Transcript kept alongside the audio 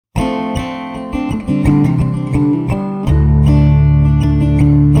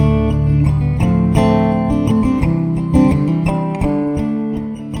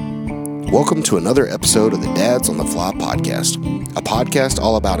Welcome to another episode of the Dads on the Fly podcast, a podcast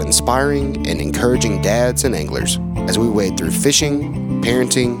all about inspiring and encouraging dads and anglers as we wade through fishing,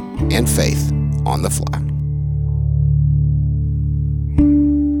 parenting, and faith on the fly.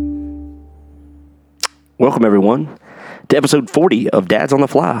 Welcome, everyone, to episode 40 of Dads on the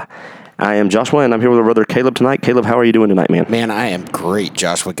Fly. I am Joshua, and I'm here with our brother Caleb tonight. Caleb, how are you doing tonight, man? Man, I am great,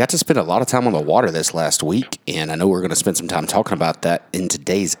 Joshua. Got to spend a lot of time on the water this last week, and I know we're going to spend some time talking about that in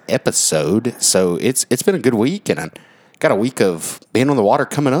today's episode. So it's been a good week, and I got a week of being on the water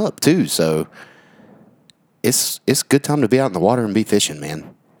coming up, too. So it's a good time to be out in the water and be fishing,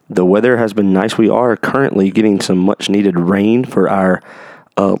 man. The weather has been nice. We are currently getting some much-needed rain for our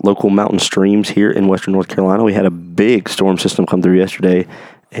local mountain streams here in western North Carolina. We had a big storm system come through yesterday.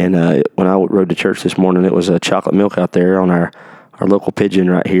 And when I rode to church this morning, it was chocolate milk out there on our local pigeon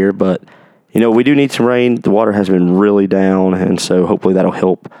right here. But, you know, we do need some rain. The water has been really down, and so hopefully that'll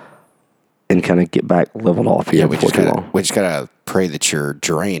help and kind of get back leveled off here before too long. We just got to pray that your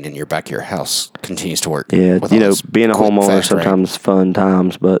drain in your back of your house continues to work. Yeah, you know, being a homeowner sometimes fun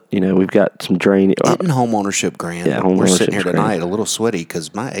times, but, you know, we've got some drain. Getting homeownership, Grant. Yeah, we're sitting here tonight a little sweaty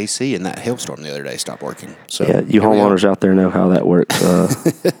because my AC in that hailstorm the other day stopped working. So yeah, you homeowners out there know how that works.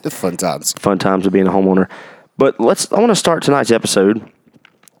 Fun times. Fun times of being a homeowner. But I want to start tonight's episode.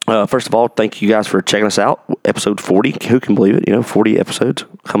 First of all, thank you guys for checking us out. Episode 40. Who can believe it? You know, 40 episodes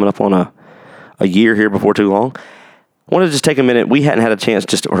coming up on a year here before too long. I want to just take a minute. We hadn't had a chance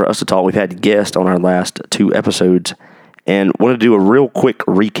just for us to talk. We've had guests on our last two episodes, and want to do a real quick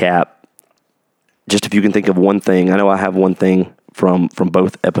recap. Just if you can think of one thing. I know I have one thing from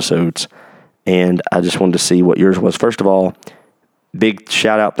both episodes, and I just wanted to see what yours was. First of all, big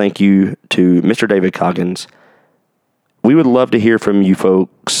shout out, thank you to Mr. David Coggins. We would love to hear from you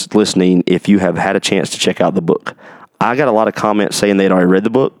folks listening if you have had a chance to check out the book. I got a lot of comments saying they'd already read the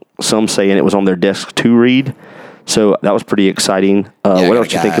book. Some saying it was on their desk to read. So that was pretty exciting. What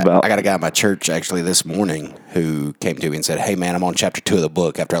else you think about? I got a guy at my church actually this morning who came to me and said, "Hey man, I'm on chapter 2 of the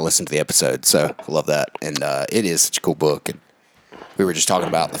book after I listened to the episode." So I love that. And it is such a cool book. And we were just talking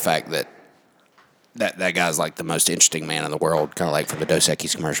about the fact that guy's like the most interesting man in the world, kind of like from the Dos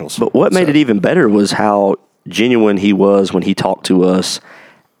Equis commercials. But what made it even better was how genuine he was when he talked to us.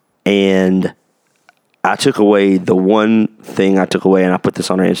 And I took away the one thing I took away, and I put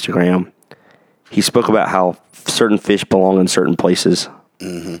this on our Instagram. He spoke about how certain fish belong in certain places,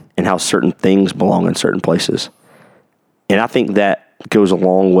 and how certain things belong in certain places. And I think that goes a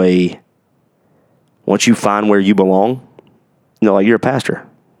long way. Once you find where you belong, you know, like you're a pastor,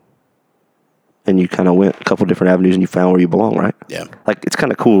 and you kind of went a couple different avenues and you found where you belong, right? Yeah. Like, it's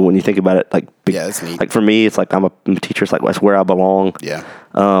kind of cool when you think about it. Like, yeah, that's neat. Like for me, it's like I'm a teacher. It's like, that's where I belong. Yeah.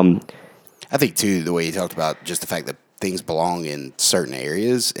 I think, too, the way you talked about just the fact that things belong in certain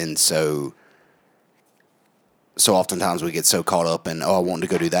areas. And so oftentimes we get so caught up in, I want to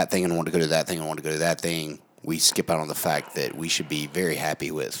go do that thing, and I want to go do that thing, and I want to go do that thing. We skip out on the fact that we should be very happy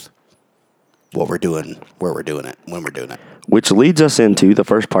with what we're doing, where we're doing it, when we're doing it. Which leads us into the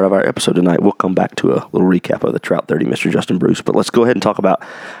first part of our episode tonight. We'll come back to a little recap of the Trout 30, Mr. Justin Bruce. But let's go ahead and talk about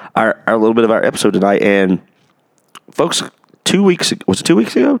our little bit of our episode tonight. And folks, 2 weeks ago, was it 2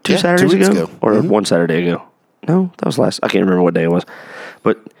 weeks ago? Saturdays 2 weeks ago? Or one Saturday ago? No, that was last. I can't remember what day it was.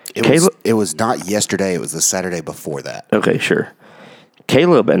 But it was not yesterday. It was the Saturday before that. Okay, sure.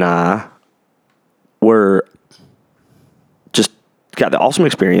 Caleb and I were just got the awesome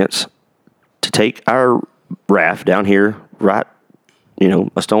experience to take our raft down here, right, you know,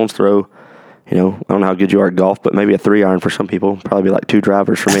 a stone's throw. You know, I don't know how good you are at golf, but maybe a 3-iron for some people. Probably be like 2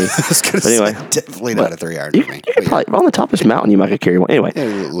 drivers for me. But anyway, definitely not a 3-iron for me. You could probably, on the top of this mountain, you might could carry one. Anyway,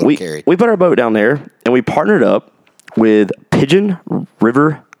 we put our boat down there, and we partnered up with Pigeon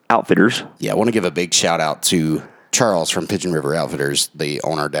River Outfitters. Yeah, I want to give a big shout out to Charles from Pigeon River Outfitters, the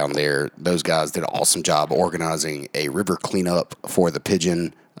owner down there. Those guys did an awesome job organizing a river cleanup for the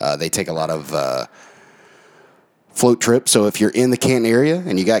Pigeon. They take a lot of float trips. So if you're in the Canton area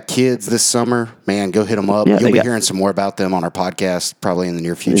and you got kids this summer, man, go hit them up. Yeah, you'll be hearing some more about them on our podcast probably in the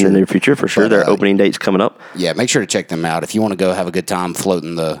near future. In the near future, for sure. Their opening date's coming up. Yeah, make sure to check them out. If you want to go have a good time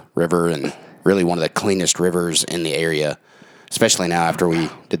floating the river, and really one of the cleanest rivers in the area, especially now after we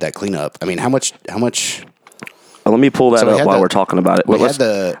did that cleanup. I mean, how much? Let me pull that up while we're talking about it. We had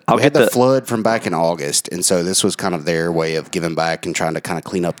the flood from back in August, and so this was kind of their way of giving back and trying to kind of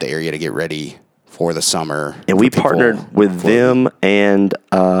clean up the area to get ready for the summer. And we partnered with them and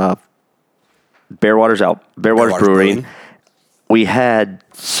Bearwaters Brewing. We had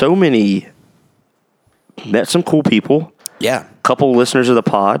met some cool people. Yeah. Couple listeners of the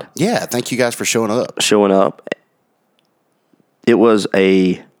pod. Yeah, thank you guys for showing up. It was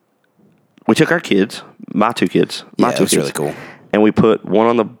a we took our kids, my two kids, It's really cool. and we put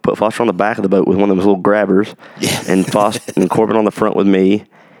Foster on the back of the boat with one of those little grabbers, and Foster and Corbin on the front with me.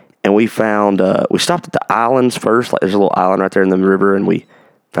 And we found we stopped at the islands first. Like there's a little island right there in the river, and we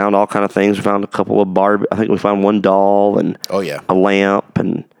found all kind of things. We found a couple of Barbie. I think we found one doll and a lamp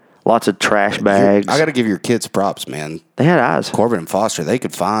and lots of trash bags. I got to give your kids props, man. They had eyes. Corbin and Foster, they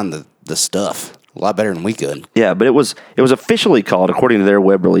could find the stuff a lot better than we could. Yeah, but it was officially called, according to their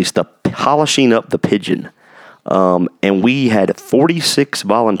web release, the Polishing Up the Pigeon. And we had 46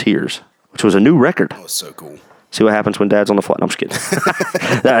 volunteers, which was a new record. That was so cool. See what happens when Dad's on the flight. No, I'm just kidding.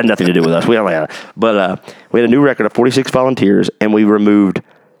 That had nothing to do with us. We only had, but we had a new record of 46 volunteers, and we removed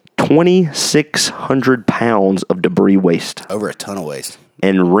 2,600 pounds of debris waste. Over a ton of waste.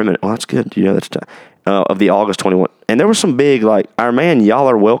 And remnant. Well, that's good. You know, that's of the August 21. And there was some big, like, our man, Y'all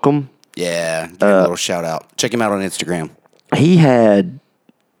Are Welcome. Yeah, give him a little shout out. Check him out on Instagram. He had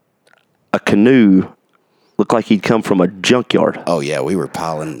a canoe. Looked like he'd come from a junkyard. Oh, yeah, we were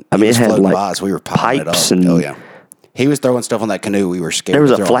piling. I mean, it had like by us. We were piling pipes it up. and... Oh, yeah. He was throwing stuff on that canoe. We were scared. There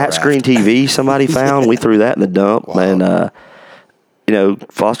was a flat screen TV somebody found. We threw that in the dump. Wow. And, you know,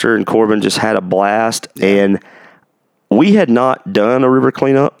 Foster and Corbin just had a blast. Yeah. And we had not done a river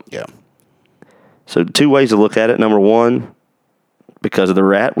cleanup. Yeah. So 2 ways to look at it. Number one, because of the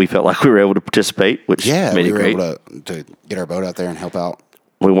rat, we felt like we were able to participate, which made it great. Able to get our boat out there and help out.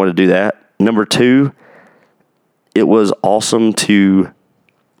 We wanted to do that. Number two, it was awesome to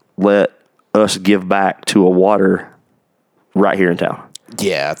let us give back to a water right here in town.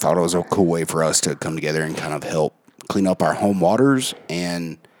 Yeah, I thought it was a cool way for us to come together and kind of help clean up our home waters.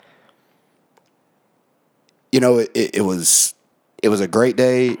 And, you know, it was a great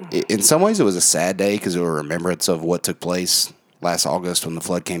day. In some ways, it was a sad day because it was a remembrance of what took place last August when the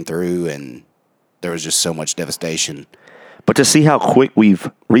flood came through and there was just so much devastation. But to see how quick we've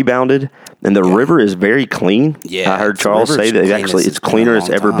rebounded, and the river is very clean. Yeah, I heard Charles say that it's cleaner than it's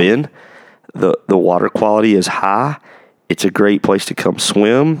ever been. The water quality is high. It's a great place to come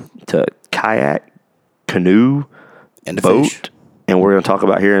swim, to kayak, canoe, and boat. Fish. And we're going to talk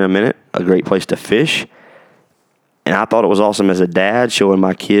about here in a minute, a great place to fish. And I thought it was awesome as a dad showing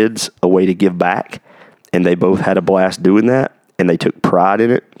my kids a way to give back. And they both had a blast doing that. And they took pride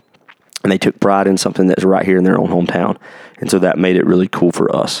in it. And they took pride in something that's right here in their own hometown. And so that made it really cool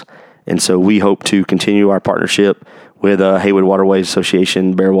for us. And so we hope to continue our partnership with Haywood Waterways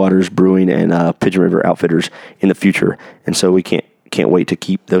Association, Bear Waters Brewing, and Pigeon River Outfitters in the future. And so we can't wait to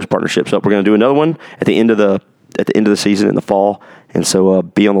keep those partnerships up. We're going to do another one at the end of the season in the fall. And so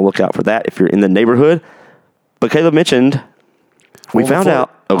be on the lookout for that if you're in the neighborhood. But Caleb mentioned we found out.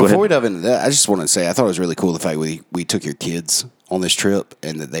 Oh, go ahead. Before we dive into that, I just want to say I thought it was really cool the fact we took your kids on this trip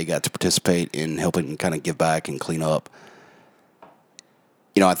and that they got to participate in helping kind of give back and clean up.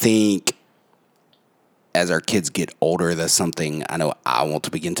 You know, I think as our kids get older, that's something I know I want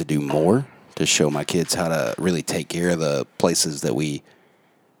to begin to do more, to show my kids how to really take care of the places that we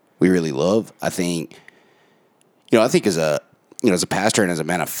really love. I think as a pastor and as a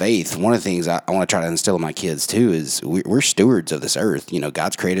man of faith, one of the things I want to try to instill in my kids too is we're stewards of this earth. You know,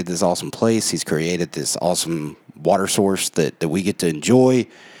 God's created this awesome place. He's created this awesome water source that we get to enjoy.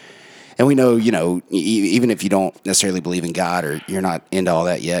 And we know, you know, even if you don't necessarily believe in God or you're not into all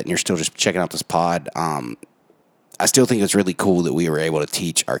that yet and you're still just checking out this pod, I still think it's really cool that we were able to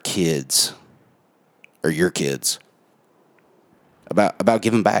teach our kids or your kids about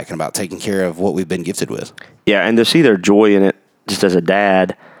giving back and about taking care of what we've been gifted with. Yeah, and to see their joy in it, just as a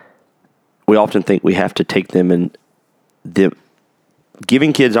dad, we often think we have to take them and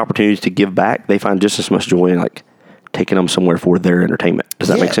giving kids opportunities to give back. They find just as much joy in like taking them somewhere for their entertainment. Does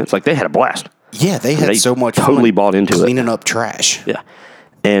that make sense? Like they had a blast. Yeah, they had so much fun. Totally bought into cleaning up trash. Yeah,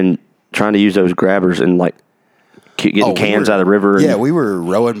 and trying to use those grabbers and like getting cans out of the river. Yeah, we were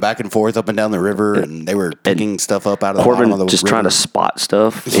rowing back and forth up and down the river, and they were picking stuff up out of the bottom of the just river. Trying to spot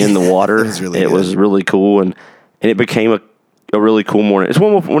stuff in the water. It was really cool, and it became a really cool morning. It's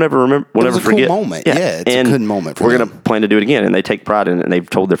one we'll never forget. Cool moment. Yeah, it's a good moment for we're them. going to plan to do it again, and they take pride in it, and they've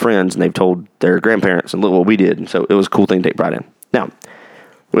told their friends, and they've told their grandparents, and look what we did. And so it was a cool thing to take pride in. Now,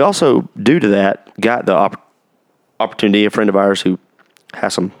 we also, due to that, got the opportunity, a friend of ours who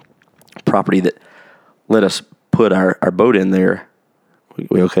has some property that let us put our boat in there.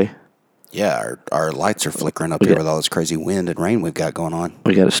 We okay? Yeah, our lights are flickering up here with all this crazy wind and rain we've got going on.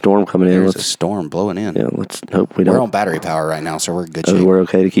 We got a storm coming in. There's a storm blowing in. Yeah, let's hope we don't. We're on battery power right now, so we're in good shape. We're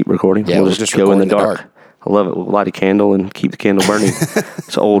okay to keep recording? Yeah, we'll just go in the dark. I love it. We'll light a candle and keep the candle burning.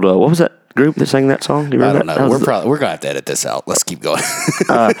 It's old, what was that group that sang that song? Do you remember I don't know. We're going to have to edit this out. Let's keep going.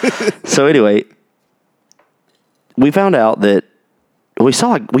 So anyway, we found out that we saw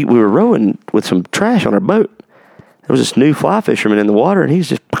like we were rowing with some trash on our boat. There was this new fly fisherman in the water, and he's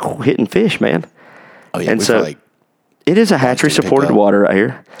just hitting fish, man. Oh yeah, and so it is a hatchery supported water right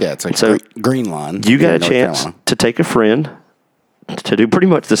here. Yeah, it's like so green line. You got a chance to take a friend to do pretty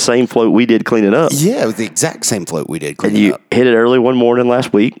much the same float we did cleaning up. Yeah, it was the exact same float we did cleaning up. You hit it early one morning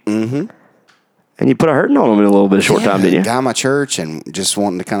last week. Mm-hmm. And you put a hurting on him in a little bit of short time, didn't you? Guy at my church, and just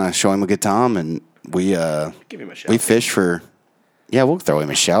wanting to kind of show him a good time, and we fished for. Yeah, we'll throw him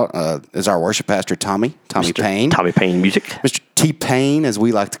a shout. Is our worship pastor Tommy Payne. Tommy Payne Music. Mr. T Payne, as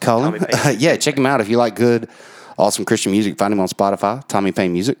we like to call him. Yeah, check him out if you like good, awesome Christian music. Find him on Spotify, Tommy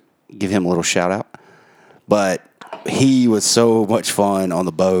Payne Music. Give him a little shout out. But he was so much fun on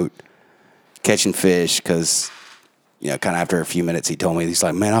the boat catching fish because, kind of after a few minutes, he told me, he's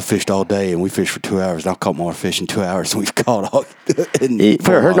like, man, I fished all day and we fished for 2 hours. And I caught more fish in 2 hours than we've caught all in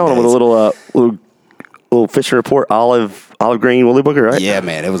heard on him with a little fishing report, olive green woolly booger, right? Yeah,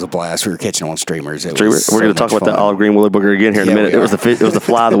 man, it was a blast. We were catching on streamers. We're going to talk about the olive green woolly booger again here in a minute. It was the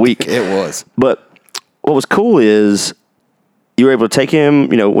fly of the week. It was. But what was cool is you were able to take him.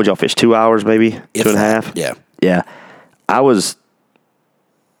 Would y'all fish 2 hours, maybe 2.5? Yeah. Yeah. Let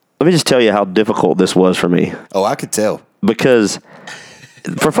me just tell you how difficult this was for me. Oh, I could tell. Because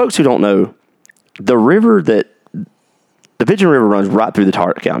for folks who don't know, the Pigeon River runs right through the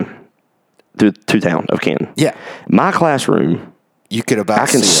town of Canton. Yeah. My classroom, you could I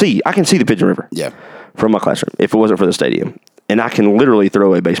can see the Pigeon River. Yeah. From my classroom, if it wasn't for the stadium. And I can literally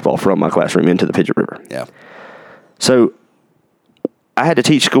throw a baseball from my classroom into the Pigeon River. Yeah. So I had to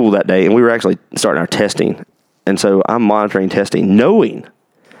teach school that day, and we were actually starting our testing. And so I'm monitoring testing, knowing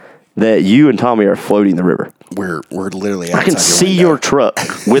that you and Tommy are floating the river. We're literally outside I can see your truck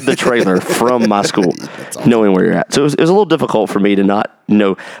with the trailer from my school, awesome. Knowing where you're at. So it was a little difficult for me to not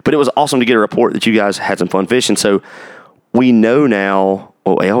know, but it was awesome to get a report that you guys had some fun fishing. So we know now,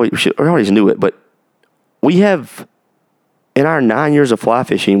 we always knew it, but we have, in our 9 years of fly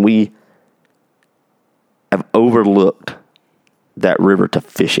fishing, we have overlooked that river to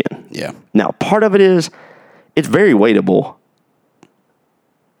fish in. Yeah. Now, part of it is, it's very wadeable,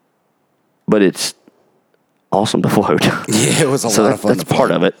 but it's awesome to float. Yeah, it was a lot of fun. That's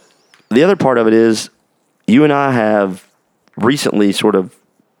part of it. The other part of it is you and I have recently sort of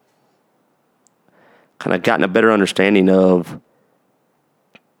kind of gotten a better understanding of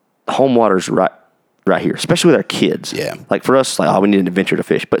home waters right here, especially with our kids. Yeah. Like for us, we need an adventure to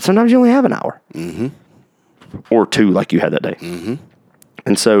fish, but sometimes you only have an hour. Mm-hmm. Or two like you had that day. Mm-hmm.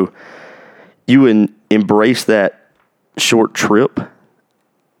 And so you embrace that short trip,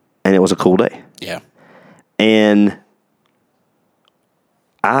 and it was a cool day. Yeah. And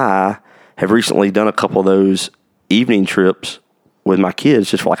I have recently done a couple of those evening trips with my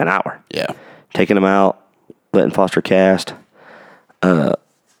kids just for like an hour. Yeah. Taking them out, letting Foster cast.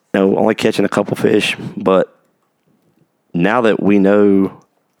 Only catching a couple fish, but now that we know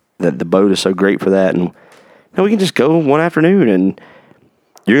that the boat is so great for that, and we can just go one afternoon, and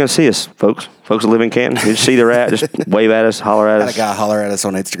you're going to see us, folks. Folks that live in Canton, you just see the rat, just wave at us, holler at us. I had a guy holler at us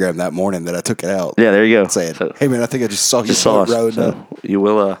on Instagram that morning that I took it out. Yeah, there you go. Saying, hey, man, I think I just saw you boat rowing up. You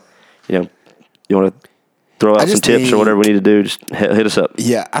will, you want to throw out some tips or whatever we need to do, just hit us up.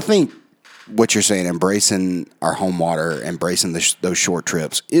 Yeah, I think what you're saying, embracing our home water, embracing those short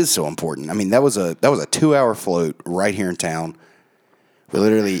trips is so important. I mean, that was a 2-hour float right here in town.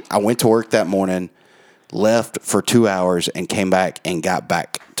 I went to work that morning, left for 2 hours, and came back and got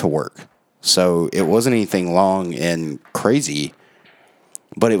back to work. So it wasn't anything long and crazy,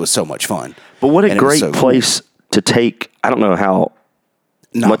 but it was so much fun. But what a great place to take. I don't know how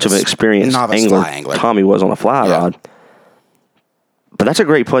much of an experienced angler Tommy was on a fly rod, but that's a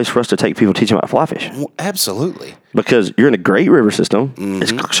great place for us to take people, teach them how to fly fish. Well, absolutely. Because you're in a great river system. Mm-hmm.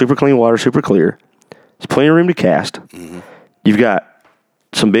 It's super clean water, super clear. There's plenty of room to cast. Mm-hmm. You've got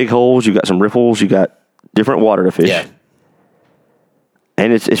some big holes. You've got some riffles. You've got different water to fish. Yeah.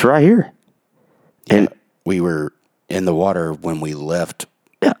 And it's right here. Yeah. And we were in the water when we left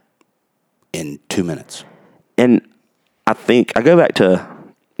in 2 minutes. And I think I go back to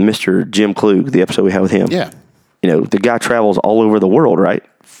Mr. Jim Klug, the episode we had with him. Yeah. The guy travels all over the world, right?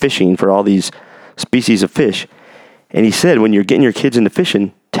 Fishing for all these species of fish. And he said, when you're getting your kids into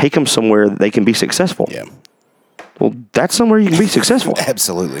fishing, take them somewhere that they can be successful. Yeah. Well, that's somewhere you can be successful.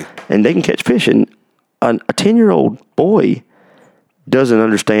 Absolutely. And they can catch fish. And a 10-year-old boy doesn't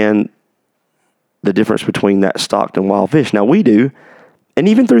understand the difference between that stocked and wild fish. Now, we do. And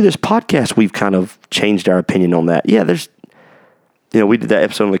even through this podcast, we've kind of changed our opinion on that. Yeah, there's, we did that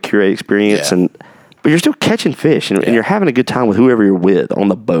episode on the Curate experience, but you're still catching fish, and you're having a good time with whoever you're with on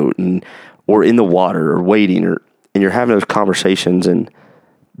the boat or in the water or waiting. and you're having those conversations, and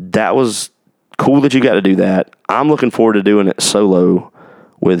that was cool that you got to do that. I'm looking forward to doing it solo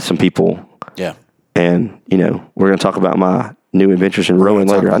with some people. Yeah. And, we're going to talk about my new adventures in rowing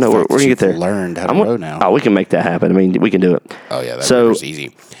later. I know we're going to get there. Learned how to row now. Oh, we can make that happen. I mean, we can do it. Oh, yeah, that's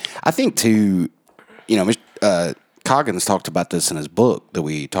easy. I think, too, Coggins talked about this in his book that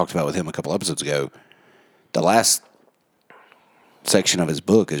we talked about with him a couple episodes ago. The last section of his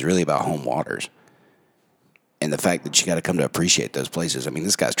book is really about home waters and the fact that you got to come to appreciate those places. I mean,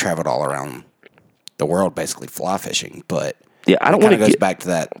 this guy's traveled all around the world basically fly fishing, but yeah, I don't want to goes back to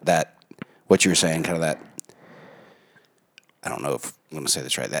that what you were saying, kind of that, I don't know if I'm going to say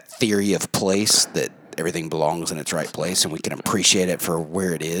this right, that theory of place, that everything belongs in its right place and we can appreciate it for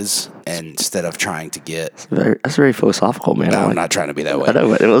where it is instead of trying to get... That's very philosophical, man. No, I'm not trying to be that way. I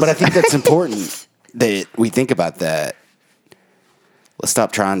know, but I think that's important that we think about that. Let's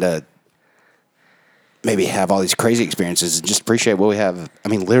stop trying to maybe have all these crazy experiences and just appreciate what we have. I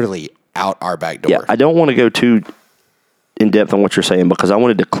mean, literally out our back door. Yeah, I don't want to go too in depth on what you're saying because I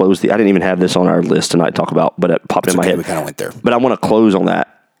wanted to close I didn't even have this on our list tonight to talk about, but it popped in my head. We kind of went there. But I want to close on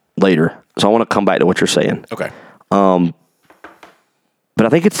that later. So I want to come back to what you're saying. Okay. But I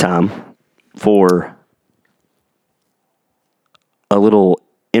think it's time for a little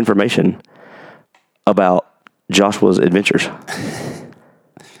information about Joshua's adventures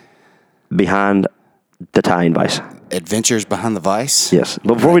behind the tying vise. Adventures behind the vise? Yes.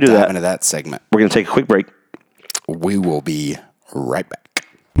 But before we do that, into that segment, we're going to take a quick break. We will be right back.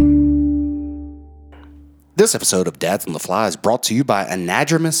 This episode of Dads on the Fly is brought to you by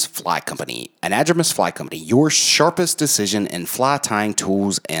Anadromous Fly Company. Anadromous Fly Company, your sharpest decision in fly tying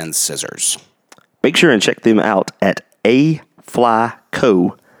tools and scissors. Make sure and check them out at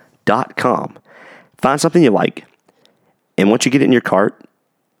aflyco.com. Find something you like, and once you get it in your cart,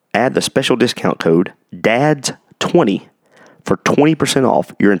 add the special discount code DADS20 for 20%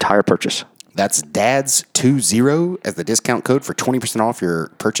 off your entire purchase. That's DADS20 as the discount code for 20% off your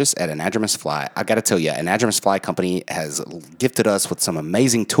purchase at Anadromous Fly. I got to tell you, Anadromous Fly Company has gifted us with some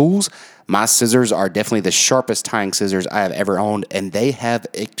amazing tools. My scissors are definitely the sharpest tying scissors I have ever owned, and they have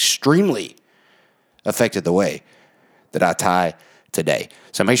extremely affected the way that I tie today.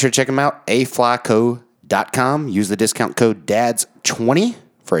 So make sure to check them out, aflyco.com. Use the discount code DADS20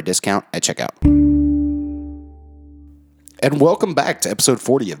 for a discount at checkout. And welcome back to episode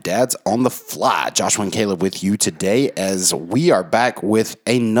 40 of Dads on the Fly. Joshua and Caleb with you today as we are back with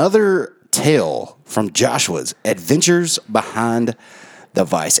another tale from Joshua's Adventures Behind the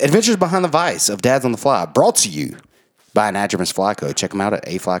Vise. Adventures Behind the Vise of Dads on the Fly, brought to you by Anadromous Fly Co. Check them out at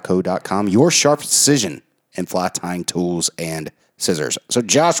aflyco.com. Your sharpest decision in fly tying tools and scissors. So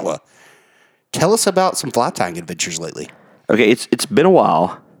Joshua, tell us about some fly tying adventures lately. Okay, it's been a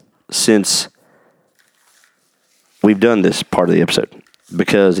while since we've done this part of the episode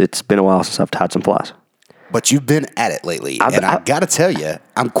because it's been a while since I've tied some flies. But you've been at it lately, and I got to tell you,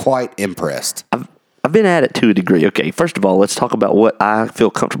 I'm quite impressed. I've been at it to a degree. Okay, first of all, let's talk about what I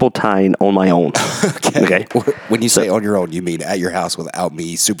feel comfortable tying on my own. Okay. When you say on your own, you mean at your house without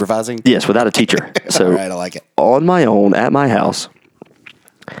me supervising? Yes, without a teacher. So all right, I like it. On my own, at my house,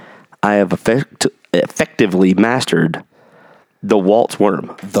 I have effectively mastered the waltz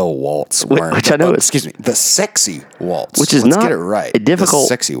worm. The waltz worm. Which I know excuse me, the sexy waltz. Which is Let's not get it right. a difficult the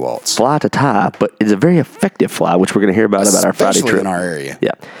sexy waltz fly to tie, but it's a very effective fly, which we're going to hear about our Friday Especially trip. in our area.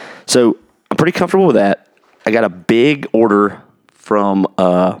 Yeah. So I'm pretty comfortable with that. I got a big order from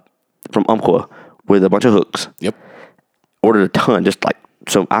Umpqua with a bunch of hooks. Yep. Ordered a ton,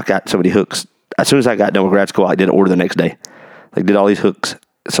 so I got so many hooks. As soon as I got done with grad school, I did an order the next day. Did all these hooks,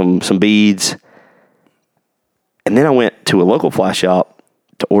 some beads. And then I went to a local fly shop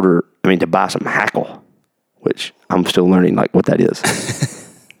to buy some hackle, which I'm still learning what that is.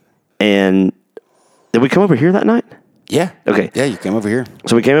 And did we come over here that night? Yeah. Okay. Yeah, you came over here.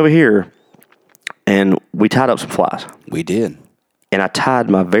 So we came over here and we tied up some flies. We did. And I tied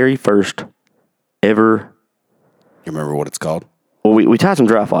my very first ever. You remember what it's called? Well, we tied some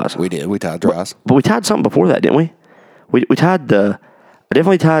dry flies. We did. We tied dries. But we tied something before that, didn't we? We tied I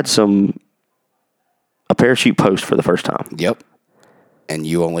definitely tied a parachute post for the first time. Yep. And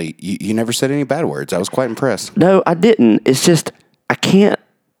you never said any bad words. I was quite impressed. No, I didn't. It's just, I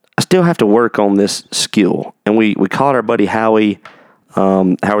still have to work on this skill. And we called our buddy Howie,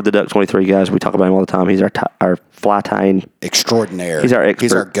 Howard the Duck 23 guys. We talk about him all the time. He's our fly tying extraordinaire. He's our expert.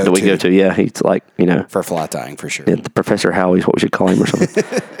 He's our go-to. That we go to. Yeah, he's for fly tying for sure. Yeah, the Professor Howie's what we should call him or something.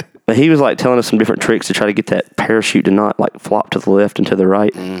 But he was telling us some different tricks to try to get that parachute to not flop to the left and to the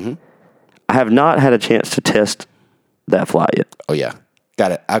right. Mm-hmm. I have not had a chance to test that fly yet. Oh yeah.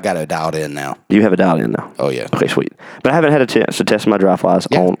 I've got it dialed in now. Do you have it dialed in now? Oh, yeah. Okay, sweet. But I haven't had a chance to test my dry flies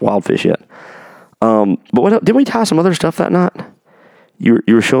on wild fish yet. But didn't we tie some other stuff that night? You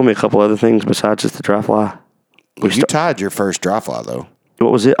were showing me a couple other things besides just the dry fly. You tied your first dry fly, though.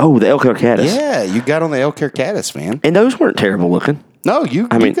 What was it? Oh, the elk hair caddis. Yeah, you got on the elk hair caddis, man. And those weren't terrible looking. No, you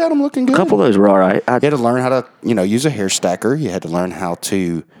got them looking good. A couple of those were all right. You had to learn how to, use a hair stacker. You had to learn how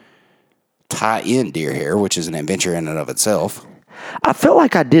to tie in deer hair, which is an adventure in and of itself. I felt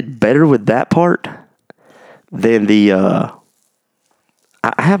like I did better with that part than the. I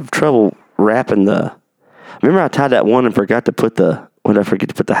have trouble wrapping the. Remember, I tied that one and forgot to put the. What did I forget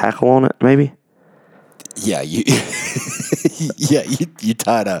to put the hackle on it? Maybe. Yeah, you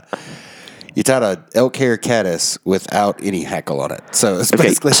tied a elk hair caddis without any hackle on it. So it's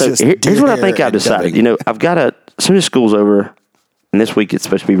basically just here's what I think I've decided. Dubbing. I've got as soon as school's over, and this week it's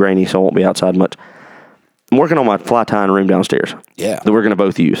supposed to be rainy, so I won't be outside much. I'm working on my fly tying room downstairs. Yeah. That we're going to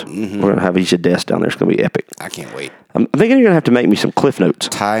both use. Mm-hmm. We're going to have each a desk down there. It's going to be epic. I can't wait. I'm thinking you're going to have to make me some cliff notes.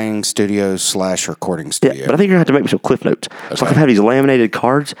 Tying studio / recording studio. Yeah, but I think you're going to have to make me some cliff notes. Okay. So I can have these laminated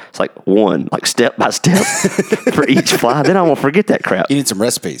cards. It's like one, like step by step for each fly. Then I won't forget that crap. You need some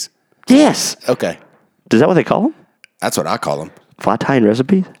recipes. Yes. Okay. Is that what they call them? That's what I call them. Fly tying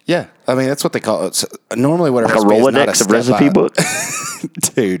recipes? Yeah. I mean, that's what they call it. So, normally what like a Rolodex of recipe book?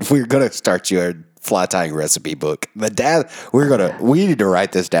 Dude, we're going to start you a fly tying recipe book. We need to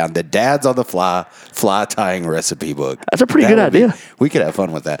write this down. The Dads on the Fly tying recipe book. That's a pretty good idea. We could have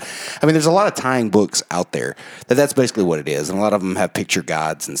fun with that. I mean, there's a lot of tying books out there that's basically what it is. And a lot of them have picture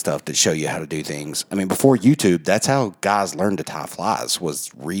guides and stuff that show you how to do things. I mean, before YouTube, that's how guys learned to tie flies,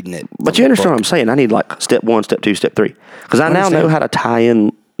 was reading it. But you understand what I'm saying? I need like step 1, step 2, step 3. Because I now know how to tie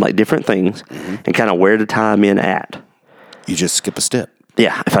in like different things and kind of where to tie them in at. You just skip a step.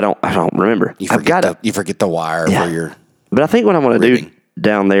 Yeah, if I don't remember. You forget the wire for your. But I think what I'm going to do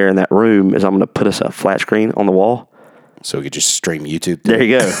down there in that room is I'm going to put us a flat screen on the wall. So we could just stream YouTube. There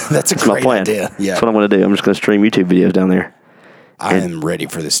you go. That's a great idea. Yeah. That's what I'm going to do. I'm just going to stream YouTube videos down there. I am ready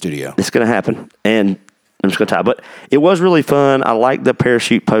for the studio. It's going to happen. And I'm just going to tie. But it was really fun. I like the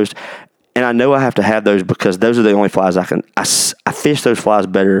parachute post. And I know I have to have those because those are the only flies I fish those flies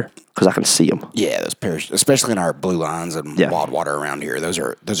better because I can see them. Yeah, those parachutes, especially in our blue lines and wild water around here, those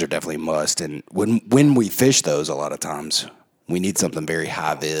are definitely must. And when we fish those, a lot of times we need something very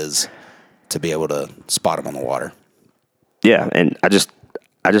high vis to be able to spot them on the water. Yeah, and I just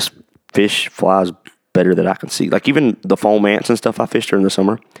fish flies better that I can see. Like even the foam ants and stuff I fished during the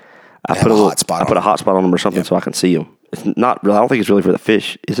summer, I put a hot spot on them or something so I can see them. It's not really. I don't think it's really for the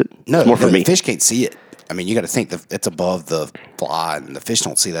fish, is it? No, it's more for me. The fish can't see it. I mean, you got to think that it's above the fly, and the fish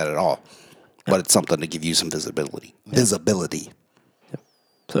don't see that at all. But it's something to give you some visibility. Yeah.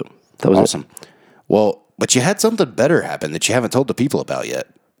 So that was awesome. Well, but you had something better happen that you haven't told the people about yet.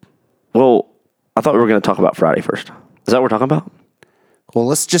 Well, I thought we were going to talk about Friday first. Is that what we're talking about? Well,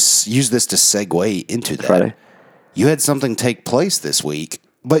 let's just use this to segue into that. Friday. You had something take place this week,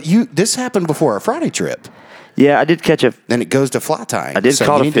 but this happened before our Friday trip. Yeah, I did catch Then it goes to fly tying. I did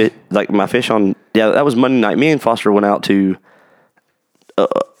caught a fish, like my fish on. Yeah, that was Monday night. Me and Foster went out to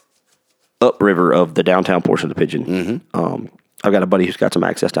upriver of the downtown portion of the Pigeon. Mm-hmm. I've got a buddy who's got some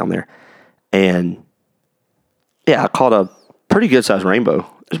access down there, and yeah, I caught a pretty good sized rainbow.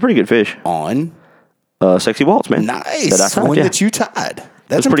 It was a pretty good fish on Sexy Waltz, man. Nice, that you tied.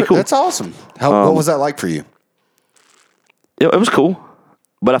 That's pretty cool. That's awesome. What was that like for you? It was cool,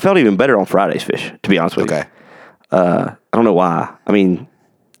 but I felt even better on Friday's fish. To be honest with you. I don't know why. I mean,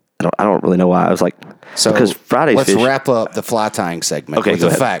 I don't really know why. I was like, because Friday's let's fish. Let's wrap up the fly tying segment with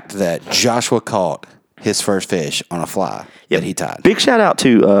the fact that Joshua caught his first fish on a fly that he tied. Big shout out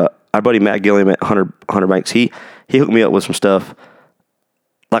to our buddy Matt Gilliam at Hunter Banks. He hooked me up with some stuff.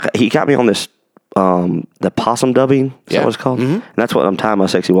 Like he got me on this the possum dubbing. Is that what it's called? Mm-hmm. And that's what I'm tying my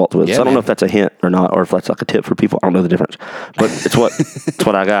Sexy Waltz with. So I don't know if that's a hint or not, or if that's like a tip for people. I don't know the difference, but it's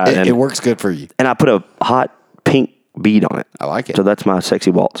what I got. It works good for you. And I put a hot pink bead on it. I like it. So that's my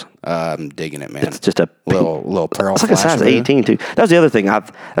Sexy Waltz. I'm digging it, man. It's just a little pearl. It's like a size 18 too. That was the other thing.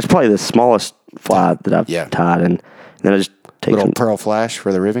 That's probably the smallest fly that I've tied, and then I just take little pearl flash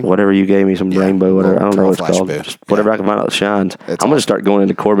for the ribbing. Whatever you gave me, some rainbow, whatever. I don't know what it's called. Just whatever I can find out that shines. I'm gonna start going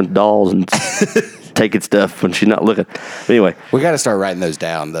into Corbin's dolls and taking stuff when she's not looking. But anyway, we got to start writing those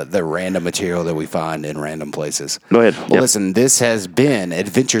down. The random material that we find in random places. Go ahead. Well, listen. This has been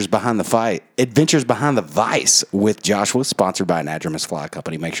Adventures Behind the Vice with Joshua, sponsored by Nadramus Fly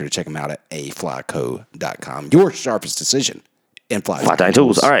Company. Make sure to check them out at aflyco.com. Your sharpest decision in fly tying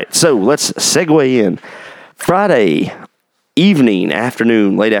tools. All right, so let's segue in. Friday, late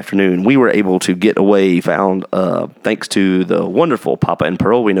afternoon, we were able to get away, found, thanks to the wonderful Papa and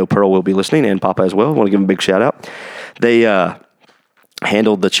Pearl. We know Pearl will be listening, and Papa as well. I want to give them a big shout out. They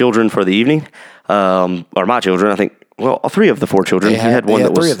handled the children for the evening, or my children, I think. Well, all three of the four children. We had one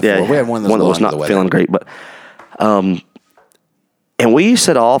that was, we had one that was not feeling great, but, and we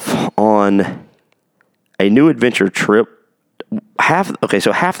set off on a new adventure trip. Half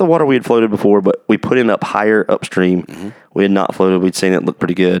the water we had floated before, but we put in up higher upstream. Mm-hmm. We had not floated. We'd seen it look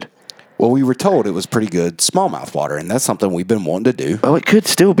pretty good. Well, we were told it was pretty good smallmouth water, and that's something we've been wanting to do. Well, it could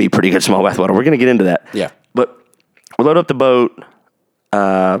still be pretty good smallmouth water. We're going to get into that. Yeah. But we loaded up the boat,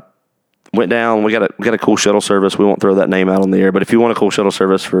 went down. We got a cool shuttle service. We won't throw that name out on the air, but if you want a cool shuttle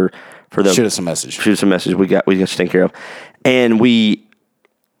service for the shoot us a message. Shoot us a message. We got you taken care of. And we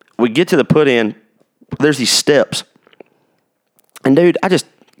get to the put in. There's these steps. And dude, I just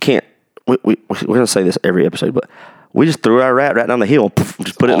can't. We're going to say this every episode, but we just threw our rat right down the hill,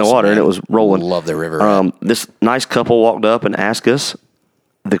 just put it in the water, man. And it was rolling. Love the river. This nice couple walked up and asked us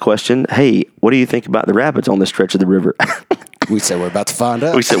the question, "Hey, what do you think about the rapids on this stretch of the river?" We said we're about to find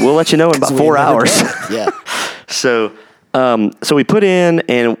out. We said we'll let you know in about 4 hours. Yeah. So we put in,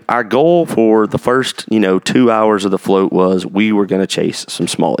 and our goal for the first 2 hours of the float was we were going to chase some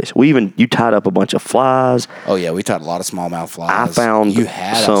smallies. You tied up a bunch of flies. Oh yeah, we tied a lot of smallmouth flies. I found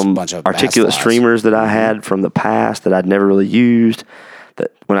some bunch of articulate streamers that I had from the past that I'd never really used.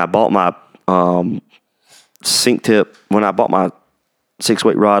 That when I bought my sink tip, when I bought my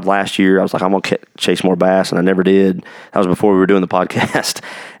 6-weight rod last year, I was like, I'm going to chase more bass, and I never did. That was before we were doing the podcast,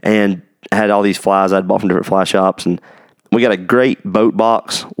 and I had all these flies I'd bought from different fly shops, and we got a great boat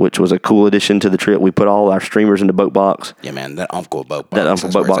box, which was a cool addition to the trip. We put all our streamers in the boat box. Yeah, man, that Umpqua boat box. That Umpqua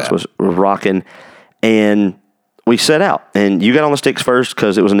boat box was rocking, and we set out. And you got on the sticks first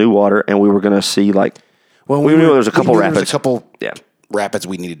because it was new water, and we were going to see we knew there was a couple rapids. There was a couple rapids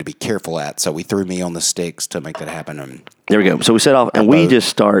we needed to be careful at, so we threw me on the sticks to make that happen. And there we go. So we set off, and we just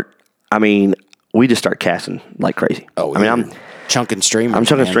start casting like crazy. Oh, I'm chunking streamers. I'm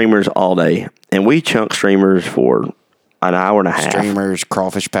chunking streamers all day, and we chunk streamers for an hour and a half. Streamers,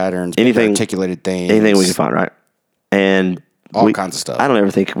 crawfish patterns, anything, articulated things. Anything we can find, right? And all kinds of stuff. I don't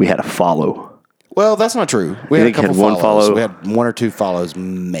ever think we had a follow. Well, that's not true. We had a couple one follow. We had 1 or 2 follows,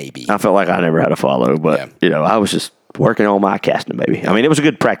 maybe. I felt like I never had a follow, but I was just working on my casting, baby. I mean, it was a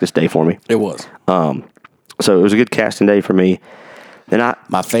good practice day for me. It was. So it was a good casting day for me. And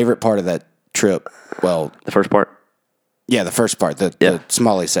my favorite part of that trip, the first part? Yeah, the first part, the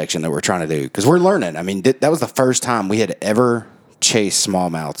smallie section that we're trying to do, because we're learning. I mean, that was the first time we had ever chased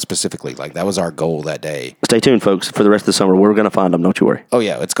smallmouth specifically. Like, that was our goal that day. Stay tuned, folks. For the rest of the summer, we're going to find them. Don't you worry. Oh,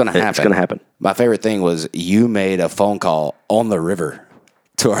 yeah, it's going to happen. It's going to happen. My favorite thing was you made a phone call on the river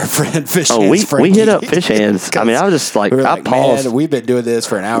to our friend Fish Hands. We hit up Fish Hands. I mean, I was just like, I paused. Man, we've been doing this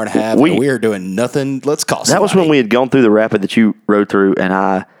for an hour and a half, and we are doing nothing. Let's call somebody. That was when we had gone through the rapid that you rode through, and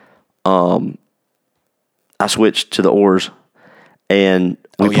I switched to the oars. And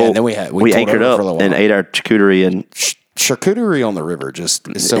we anchored up and ate our charcuterie, and charcuterie on the river just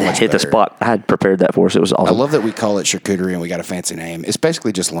is so much hit better. The spot. I had prepared that for us. It was awesome. I love that we call it charcuterie and we got a fancy name. It's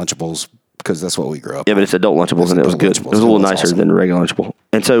basically just Lunchables because that's what we grew up. Yeah, but it's adult Lunchables, and it was good. It was a little nicer than a regular Lunchable.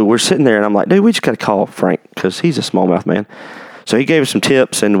 And so we're sitting there, and I'm like, dude, we just got to call Frank because he's a smallmouth man. So he gave us some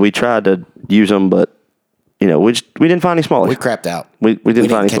tips, and we tried to use them, but we didn't find any smallies. We crapped out. We didn't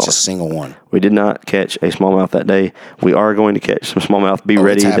find any catch smallies. A single one. We did not catch a smallmouth that day. We are going to catch some smallmouth. Be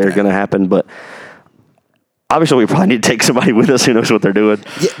ready. They're going to happen. But obviously, we probably need to take somebody with us who knows what they're doing.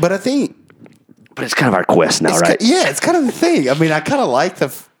 Yeah, but I think... But it's kind of our quest now, right? It's kind of the thing. I mean, I kind of like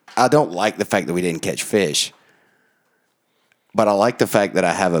I don't like the fact that we didn't catch fish. But I like the fact that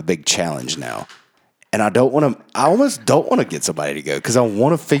I have a big challenge now. And I almost don't want to get somebody to go because I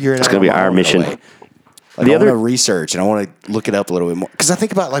want to figure it out. It's going to be our mission. I want to research and I want to look it up a little bit more. Because I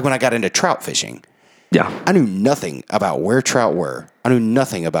think about when I got into trout fishing. Yeah. I knew nothing about where trout were. I knew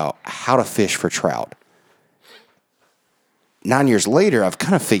nothing about how to fish for trout. 9 years later, I've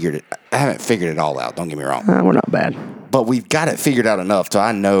kind of figured it. I haven't figured it all out. Don't get me wrong. We're not bad. But we've got it figured out enough so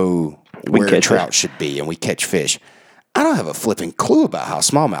I know where the trout should be and we catch fish. I don't have a flipping clue about how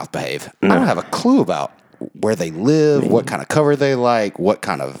smallmouth behave. No. I don't have a clue about where they live, what kind of cover they like, what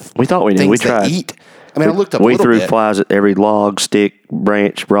kind of thought we knew. things they eat. I mean, I looked up a little bit. We threw flies at every log, stick,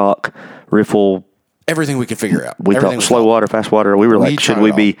 branch, rock, riffle. Everything we could figure out. We thought slow water, fast water. We were like, should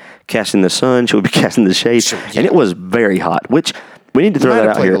we be casting the sun? Should we be casting the shade? Sure, yeah. And it was very hot, which we need to throw that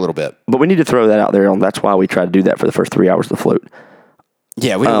out here a little bit. But we need to throw that out there. That's why we tried to do that for the first 3 hours of the float.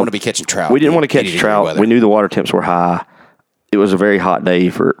 Yeah, we didn't want to be catching trout. We didn't want to catch trout. We knew the water temps were high. it was a very hot day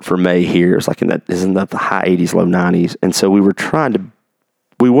for May here. It was like in the high 80s, low 90s. And so we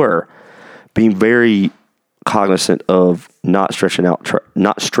were being very cognizant of not stressing out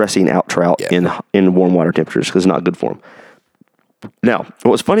trout in warm water temperatures because it's not good for them. Now,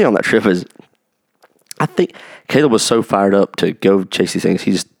 what was funny on that trip is I think Caleb was so fired up to go chase these things,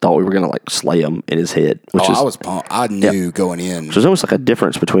 he just thought we were going to like slay them in his head. I was pumped. I knew going in. So there's almost like a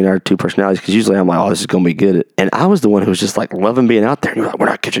difference between our two personalities because usually I'm like, oh, this is going to be good. And I was the one who was just like loving being out there. And you're like, we're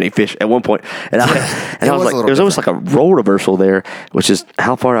not catching any fish at one point. And I was like, there was almost like a role reversal there, which is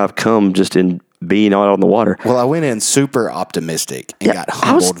how far I've come just in being out on the water. Well, I went in super optimistic and got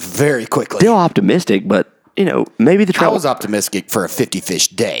humbled very quickly. Still optimistic, but maybe the trout. I was optimistic for a 50 fish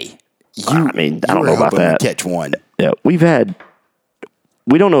day. I don't know about that. Catch one. Yeah, we don't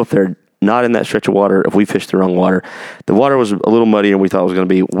know if they're not in that stretch of water, if we fished the wrong water. The water was a little muddy and we thought it was going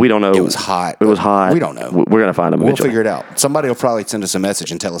to be, we don't know. It was hot. We don't know. We're going to find them eventually. We'll figure it out. Somebody will probably send us a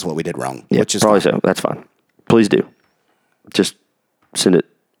message and tell us what we did wrong. Yeah, which is probably fine. so. That's fine. Please do. Just send it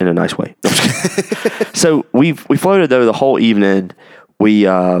in a nice way. So we floated though the whole evening. We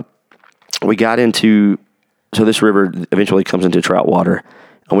got into, so this river eventually comes into trout water.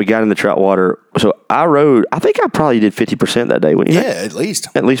 And we got in the trout water. So I think I probably did 50% that day. Wouldn't you? Yeah, at least.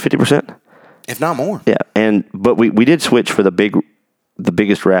 At least 50%? If not more. Yeah. But we did switch for the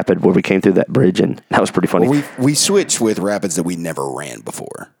biggest rapid where we came through that bridge, and that was pretty funny. Well, we switched with rapids that we never ran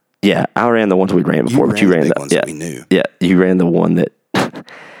before. Yeah, I ran the ones we ran before, but you ran the ones that we knew. Yeah, you ran the one that.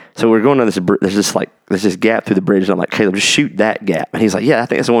 So we're going on this. There's this gap through the bridge, and I'm like, Caleb, just shoot that gap. And he's like, yeah, I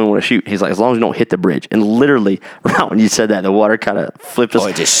think that's the one we want to shoot. He's like, as long as you don't hit the bridge. And literally, right when you said that, the water kind of flipped us. Oh,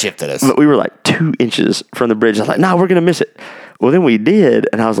 it just shifted us. But we were like 2 inches from the bridge. I was like, no, we're gonna miss it. Well, then we did,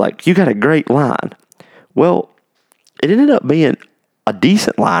 and I was like, you got a great line. Well, it ended up being a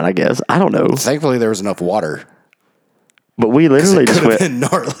decent line, I guess. I don't know. Thankfully, there was enough water. But we literally just went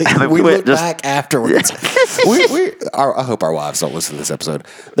gnarly. We looked back afterwards. I hope our wives don't listen to this episode.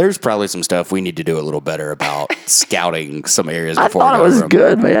 There's probably some stuff we need to do a little better about scouting some areas before. I thought it was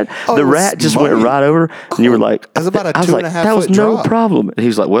good, man. The rat just went right over, and you were like, "It was about a 2.5 foot drop." That was no problem. And he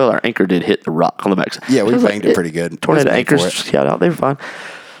was like, "Well, our anchor did hit the rock on the backside." Yeah, we banged it pretty good. Tornado anchors, shout out, they were fine.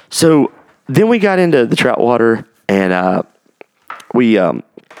 So then we got into the trout water, and we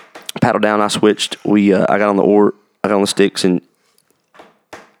paddled down. I switched. I got on the oar. I got on the sticks, and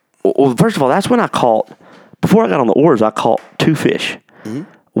well, first of all, that's when I caught. Before I got on the oars, I caught 2 fish.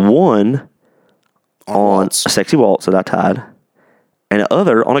 Mm-hmm. One on a sexy waltz that I tied, and the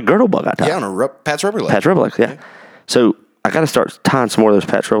other on a girdle bug I tied. Yeah, on a patch rubber leg. Patch rubber legs, yeah. So I got to start tying some more of those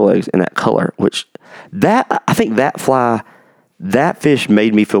patch rubber legs in that color. I think that fish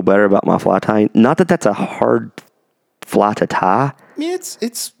made me feel better about my fly tying. Not that that's a hard fly to tie. I mean,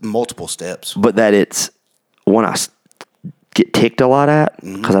 it's multiple steps, but that it's one I get ticked a lot at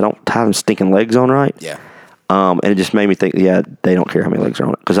because I don't tie them stinking legs on right. Yeah. And it just made me think, yeah, they don't care how many legs are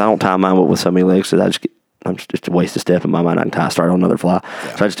on it because I don't tie mine with so many legs. So I'm just a waste of step in my mind. I can start on another fly.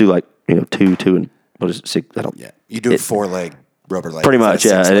 Yeah. So I just do like 2 and what is it 6? I don't. Yeah. You do 4-leg rubber leg. Pretty much,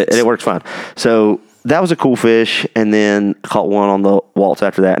 yeah, and it works fine. So that was a cool fish, and then caught one on the waltz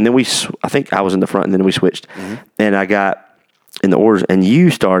after that, and then I think I was in the front, and then we switched, and I got in the oars, and you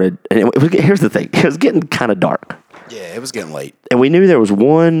started, and here's the thing, it was getting kind of dark. Yeah, it was getting late. And we knew there was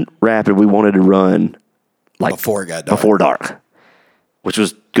one rapid we wanted to run like before it got dark. Before dark, which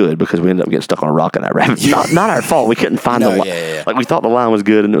was good because we ended up getting stuck on a rock in that rapid. Not our fault. We couldn't find the line. Yeah. Like we thought the line was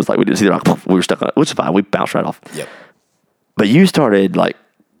good, and it was like we didn't see the rock. We were stuck on it, which is fine. We bounced right off. Yep. But you started like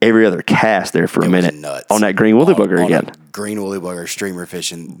every other cast there for a minute on that green woolly bugger again. Green woolly bugger streamer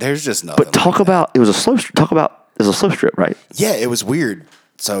fishing. There's just nothing. But it was a slow strip, right? Yeah, it was weird.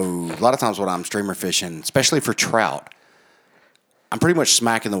 So a lot of times when I'm streamer fishing, especially for trout, I'm pretty much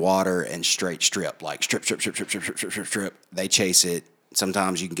smacking the water and straight strip, like strip. They chase it.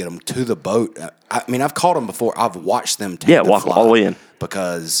 Sometimes you can get them to the boat. I mean, I've caught them before. I've watched them walk all the way in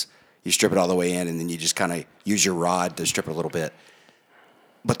because you strip it all the way in, and then you just kind of use your rod to strip it a little bit.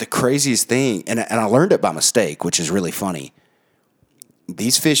 But the craziest thing, and I learned it by mistake, which is really funny.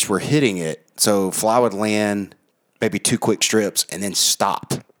 These fish were hitting it, so fly would land, maybe 2 quick strips, and then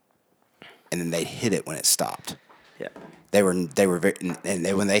stop, and then they'd hit it when it stopped. Yeah. They were very,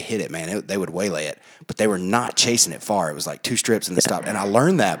 and when they hit it, man, they would waylay it, but they were not chasing it far. It was like 2 strips and then stopped. And I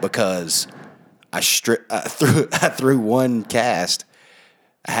learned that because I threw one cast.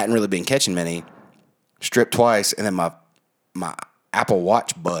 I hadn't really been catching many. Stripped twice, and then my Apple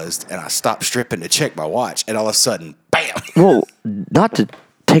Watch buzzed, and I stopped stripping to check my watch, and all of a sudden, bam! Well, not to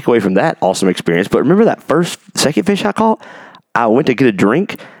take away from that awesome experience, but remember that second fish I caught? I went to get a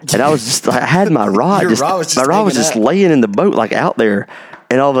drink, and I had my rod. Your rod was just my rod was hanging just out. laying in the boat, like out there.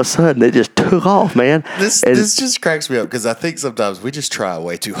 And all of a sudden, it just took off, man. This just cracks me up because I think sometimes we just try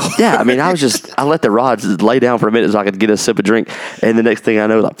way too hard. Yeah, I mean, I let the rods lay down for a minute so I could get a sip of drink. And the next thing I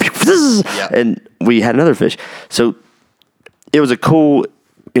know, like, and we had another fish. So it was a cool,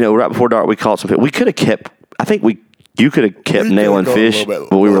 right before dark, we caught some fish. We could have kept, you could have kept We nailing could've gone a fish, little bit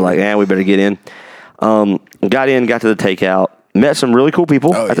but we were longer. like, we better get in. Got in, got to the takeout, met some really cool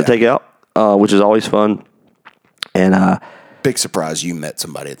people at the takeout, which is always fun. And, Big surprise you met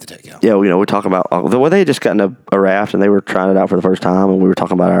somebody at the takeout. yeah, we're talking about they had just gotten a raft and they were trying it out for the first time, and we were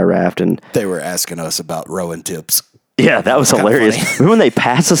talking about our raft, and They were asking us about rowing tips. yeah, that was kinda hilarious. funny. Remember when they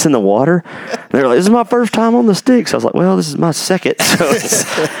passed us in the water? They were like, "This is my first time on the sticks." I was like, "Well, this is my second." So it's,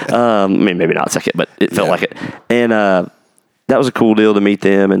 maybe not second, but it felt like it. And that was a cool deal to meet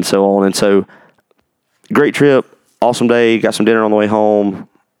them and so on. And so, great trip, awesome day. Got some dinner on the way home.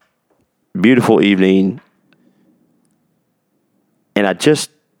 Beautiful evening. And I just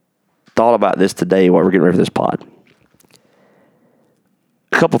thought about this today while we're getting ready for this pod.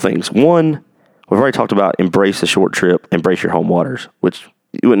 A couple things. One, we've already talked about embrace the short trip, embrace your home waters, which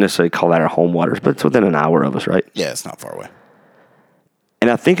you wouldn't necessarily call that our home waters, but it's within an hour of us, right? Yeah, it's not far away.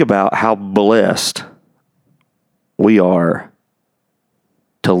 And I think about how blessed we are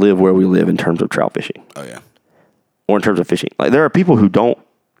to live where we live in terms of trout fishing Oh, yeah. or in terms of fishing. Like, there are people who don't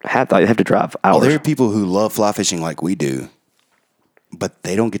have to drive hours. Well, there are people who love fly fishing like we do, but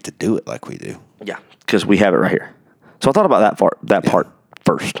they don't get to do it like we do. Yeah, because we have it right here. So I thought about that part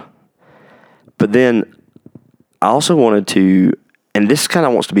first. But then I also wanted to, and this kind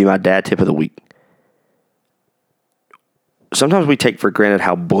of wants to be my dad tip of the week. Sometimes we take for granted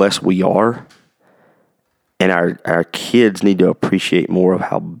how blessed we are, and our kids need to appreciate more of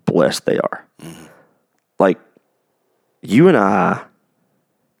how blessed they are. Mm-hmm. Like, you and I,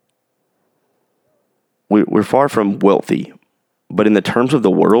 we're far from wealthy, but in the terms of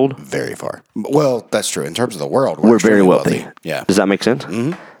the world, Very far. Well, that's true. In terms of the world, we're very extremely wealthy. Yeah. Does that make sense?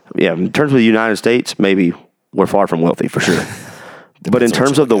 Mm-hmm. Yeah. In terms of the United States, maybe we're far from wealthy for sure. But in Depends on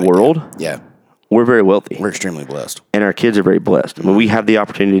terms what of the you're gonna world, get. Yeah. we're very wealthy. We're extremely blessed. And our kids are very blessed. I mean, we have the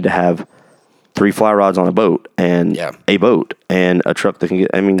opportunity to have 3 fly rods on a boat and a boat and a truck that can get,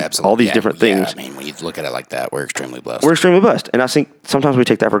 Absolutely. all these Yeah, different yeah, things. I mean, when you look at it like that, we're extremely blessed. We're extremely blessed. And I think sometimes we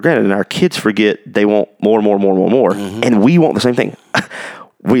take that for granted, and our kids forget they want more and more and more and more and more. Mm-hmm. And we want the same thing.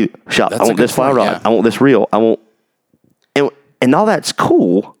 We shop, That's I a want good this fly point, rod. yeah. I want this reel. I want, and all that's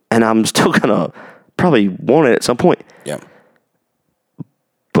cool. And I'm still going to probably want it at some point. Yeah.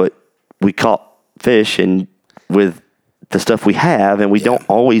 But we caught fish and with the stuff we have, and we don't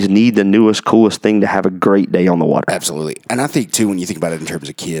always need the newest, coolest thing to have a great day on the water. Absolutely. And I think, too, when you think about it in terms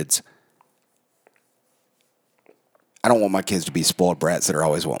of kids, I don't want my kids to be spoiled brats that are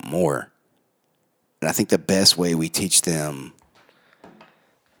always want more. And I think the best way we teach them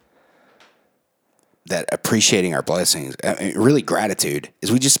that appreciating our blessings, really gratitude,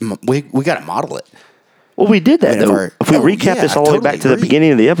 is we got to model it. Well, we did that, And if though. our- If we oh, recap yeah, this I all the way totally back to the agree.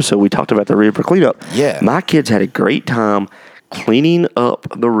 beginning of the episode, we talked about the river cleanup. Yeah. My kids had a great time cleaning up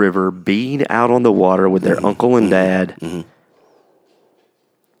the river, being out on the water with their uncle and dad. Mm-hmm.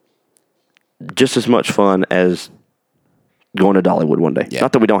 Just as much fun as going to Dollywood one day. Yeah.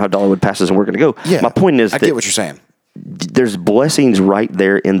 Not that we don't have Dollywood passes and we're going to go. Yeah. My point is I that get what you're saying. there's blessings right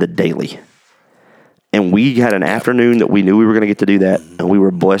there in the daily. And we had an afternoon that we knew we were going to get to do that, and we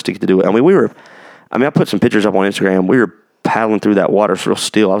were blessed to get to do it. I put some pictures up on Instagram. We were paddling through that water real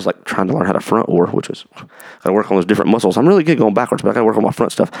still. I was like trying to learn how to front oar, which was, got to work on those different muscles. I'm really good going backwards, but I got to work on my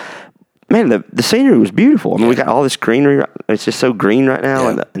front stuff. Man, the scenery was beautiful. I mean, we got all this greenery. It's just so green right now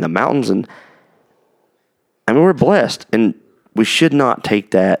in the mountains. And I mean, we're blessed, and we should not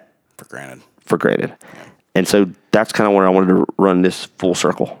take that For granted. Yeah. And so that's kind of where I wanted to run this full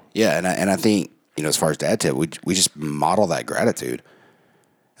circle. Yeah, and I think, as far as dad tip, we just model that gratitude.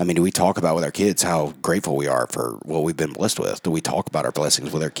 I mean, do we talk about with our kids how grateful we are for what we've been blessed with? Do we talk about our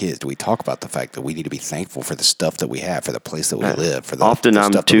blessings with our kids? Do we talk about the fact that we need to be thankful for the stuff that we have, for the place that we live? For the Often the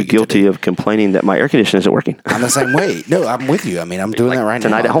I'm stuff that too we get to guilty do? of complaining that my air conditioner isn't working. I'm the same way. No, I'm with you. I mean, I'm doing that right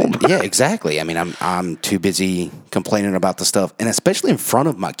tonight now. at home. Yeah, exactly. I mean, I'm too busy complaining about the stuff, and especially in front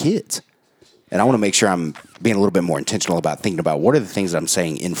of my kids. And I want to make sure I'm being a little bit more intentional about thinking about what are the things that I'm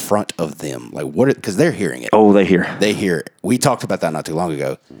saying in front of them. Like, because they're hearing it. Oh, they hear. They hear. We talked about that not too long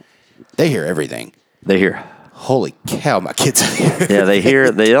ago. They hear everything. They hear. Holy cow, my kids hear. Yeah, they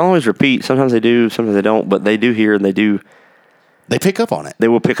hear. They don't always repeat. Sometimes they do, sometimes they don't, but they do hear, and they do. They pick up on it. They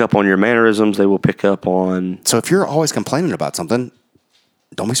will pick up on your mannerisms. They will pick up on. So if you're always complaining about something,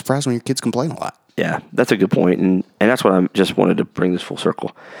 don't be surprised when your kids complain a lot. Yeah, that's a good point. And that's what I just wanted to bring this full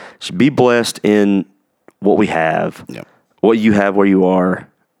circle. So be blessed in what we have, Yep. what you have where you are.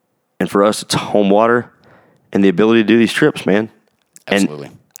 And for us, it's home water and the ability to do these trips, man. Absolutely.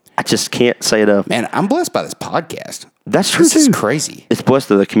 And I just can't say enough. Man, I'm blessed by this podcast. That's true, This too. is crazy. It's blessed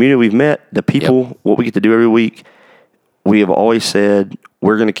to the community we've met, the people, what we get to do every week. We have always said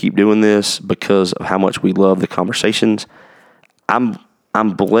we're going to keep doing this because of how much we love the conversations. I'm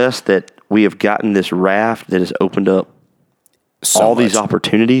blessed that we have gotten this raft that has opened up all these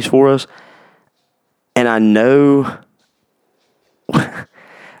opportunities for us. And I know I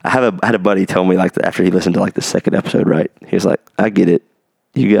had a buddy tell me like after he listened to like the second episode, right? He was like, I get it.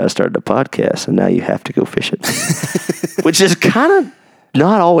 You guys started a podcast and now you have to go fishing. Which is kind of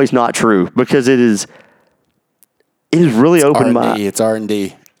not always not true because it is really opened It's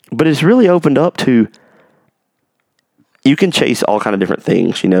R&D. but it's really opened up to you can chase all kind of different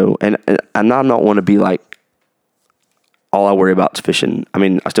things, you know, and I'm not want to be like all I worry about is fishing. I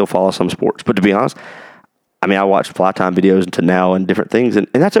mean, I still follow some sports, but to be honest, I mean, I watch fly time videos to now and different things,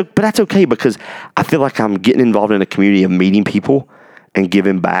 but that's okay because I feel like I'm getting involved in a community of meeting people and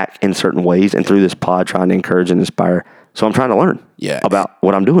giving back in certain ways, and through this pod, trying to encourage and inspire. So I'm trying to learn about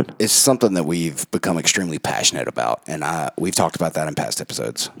what I'm doing. It's something that we've become extremely passionate about, and we've talked about that in past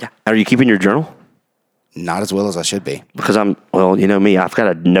episodes. Yeah. Are you keeping your journal? Not as well as I should be. Because you know me, I've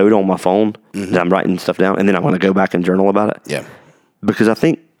got a note on my phone that I'm writing stuff down, and then I'm going to go back and journal about it. Yeah. Because I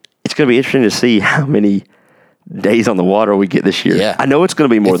think it's going to be interesting to see how many days on the water we get this year. Yeah. I know it's going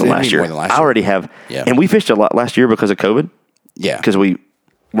to be more than last year. I already have. Yeah. And we fished a lot last year because of COVID. Yeah. Because we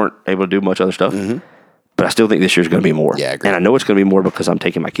weren't able to do much other stuff. But I still think this year's going to be more. Yeah, I agree. And I know it's going to be more because I'm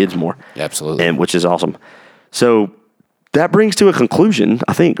taking my kids more. Yeah, absolutely. And which is awesome. So that brings to a conclusion,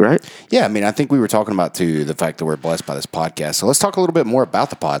 I think, right? Yeah, I mean, I think we were talking about, too, the fact that we're blessed by this podcast. So let's talk a little bit more about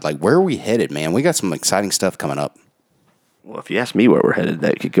the pod. Like, where are we headed, man? We got some exciting stuff coming up. Well, if you ask me where we're headed,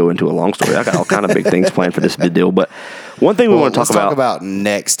 that could go into a long story. I got all kind of big things planned for this big deal. But one thing we want to talk about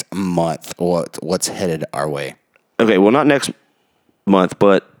next month, what's headed our way. Okay, well, not next month,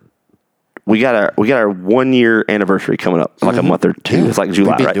 but we got our 1 year anniversary coming up, like a month or two. Yeah. It's like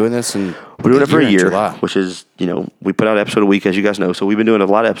July, We've been right? doing this, and we're doing it for a year, which is, you know, we put out an episode a week, as you guys know. So we've been doing a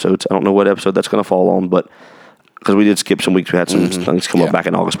lot of episodes. I don't know what episode that's going to fall on, but because we did skip some weeks, we had some things come up back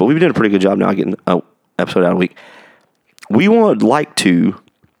in August. But we've been doing a pretty good job now getting an episode out a week. We would like to,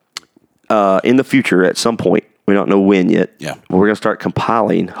 in the future, at some point, we don't know when yet. Yeah, but we're going to start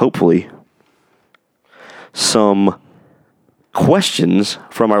compiling, hopefully, some questions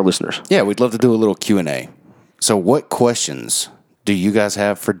from our listeners. Yeah, we'd love to do a little Q&A. So what questions do you guys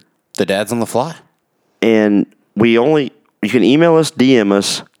have for the Dads on the Fly? And you can email us, DM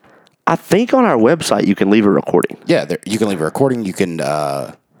us. I think on our website you can leave a recording. Yeah, you can leave a recording. You can,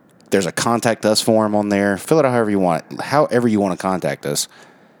 there's a contact us form on there. Fill it out however you want to contact us.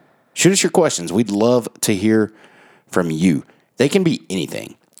 Shoot us your questions. We'd love to hear from you. They can be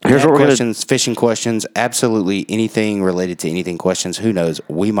anything. Here's what we're questions, fishing questions, absolutely anything related to anything questions. Who knows?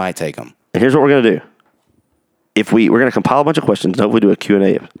 We might take them. And here's what we're going to do. We're going to compile a bunch of questions and hopefully do a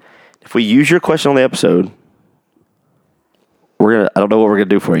Q&A. If we use your question on the episode, I don't know what we're going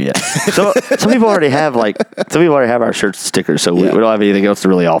to do for you yet. So some people already have our shirts and stickers, so we don't have anything else to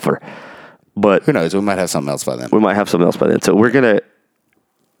really offer. But who knows? We might have something else by then. So we're going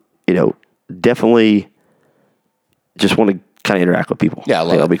to, definitely just want to kind of interact with people. Yeah, I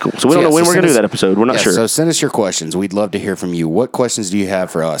love it. That'll be cool. So we don't know when we're going to do that episode. We're not sure. So send us your questions. We'd love to hear from you. What questions do you have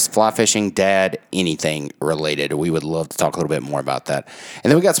for us? Fly fishing, dad, anything related. We would love to talk a little bit more about that.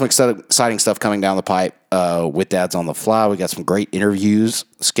 And then we got some exciting stuff coming down the pipe with Dads on the Fly. We got some great interviews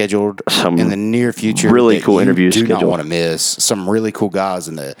scheduled in the near future. Really cool interviews scheduled. Do not want to miss. Some really cool guys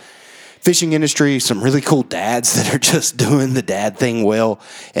in the fishing industry, some really cool dads that are just doing the dad thing well,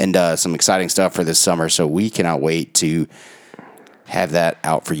 and some exciting stuff for this summer. So we cannot wait to have that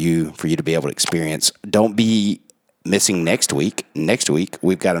out for you to be able to experience. Don't be missing next week. Next week,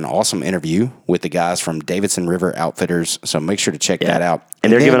 we've got an awesome interview with the guys from Davidson River Outfitters, so make sure to check that out.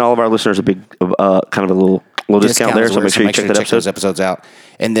 And they're giving all of our listeners a big, kind of a little discount there, so make sure you check those episodes out.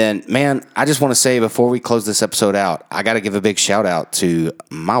 And then, man, I just want to say before we close this episode out, I got to give a big shout out to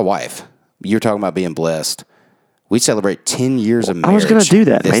my wife. You're talking about being blessed. We celebrate 10 years of marriage. I was going to do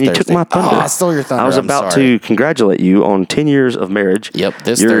that, man. You took my thunder. I stole your thunder. I was about to congratulate you on 10 years of marriage. Yep,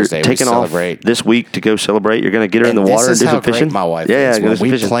 this Thursday we celebrate. Off this week to go celebrate. You're going to get her in the water and do some fishing. My wife is.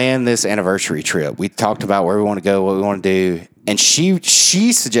 When we planned this anniversary trip, we talked about where we want to go, what we want to do, and she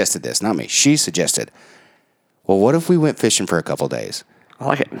suggested this, not me. She suggested, well, what if we went fishing for a couple of days? I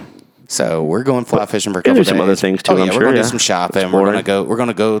like it. So we're going fly fishing for a We'll couple do some days. other things, too, Oh, yeah, I'm we're sure, gonna yeah. do some shopping. Exploring. We're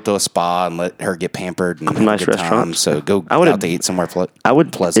gonna go to a spa and let her get pampered and have nice a good time. restaurants. So go I would out to eat somewhere I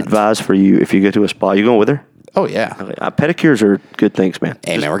would pleasant. advise for you, if you go to a spa, you going with her? Oh yeah. Pedicures are good things, man.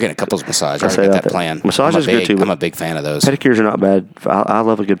 Hey man, we're getting a couples massage. I say already got that that there. plan. Massage is good, too, I'm but- a big fan of those. Pedicures are not bad. I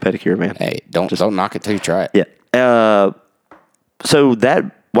love a good pedicure, man. Hey, don't knock it till you try it. Yeah. So that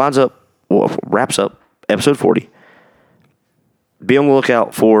wraps up episode 40. Be on the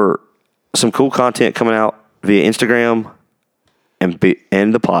lookout for some cool content coming out via Instagram and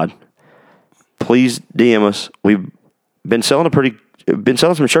the pod. Please DM us. We've been selling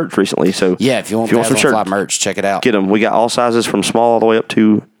some shirts recently. So Yeah, if you want some Fly merch, check it out. get them. We got all sizes from small all the way up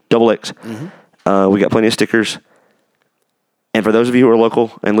to XX. We got plenty of stickers. And for those of you who are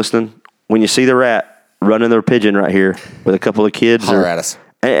local and listening, when you see the rat running their pigeon right here with a couple of kids, Holler at us.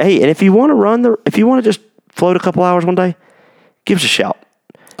 Hey, and if you want to just float a couple hours one day, give us a shout.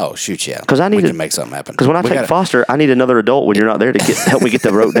 Oh shoot, yeah. 'Cause we can make something happen. Because when I take Foster, I need another adult when you're not there to help me get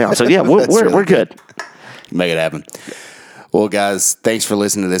the rope down. So yeah, we're good. Make it happen. Well, guys, thanks for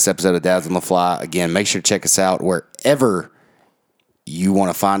listening to this episode of Dads on the Fly. Again, make sure to check us out wherever you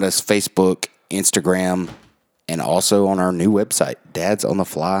want to find us: Facebook, Instagram, and also on our new website,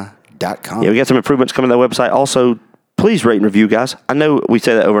 dadsonthefly.com. Yeah, we got some improvements coming to the website. Also, please rate and review, guys. I know we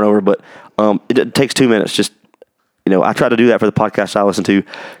say that over and over, but it takes 2 minutes. Just, I try to do that for the podcast I listen to.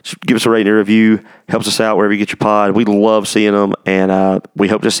 Just give us a rating and review. Helps us out wherever you get your pod. We love seeing them, and we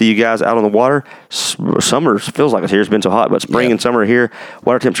hope to see you guys out on the water. Summer feels like it's here. It's been so hot, but spring and summer are here.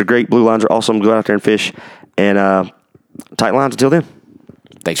 Water temps are great. Blue lines are awesome. Go out there and fish. And tight lines until then.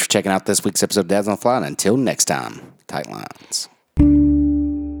 Thanks for checking out this week's episode of Dads on the Fly, and until next time, tight lines.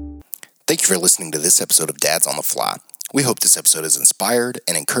 Thank you for listening to this episode of Dads on the Fly. We hope this episode has inspired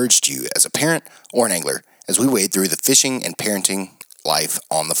and encouraged you as a parent or an angler as we wade through the fishing and parenting life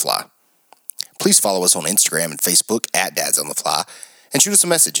on the fly. Please follow us on Instagram and Facebook at Dads on the Fly and shoot us a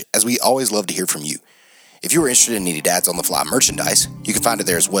message, as we always love to hear from you. If you are interested in any Dads on the Fly merchandise, you can find it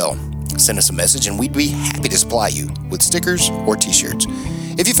there as well. Send us a message and we'd be happy to supply you with stickers or t-shirts.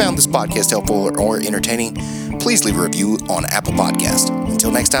 If you found this podcast helpful or entertaining, please leave a review on Apple Podcast.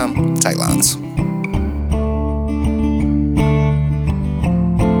 Until next time, tight lines.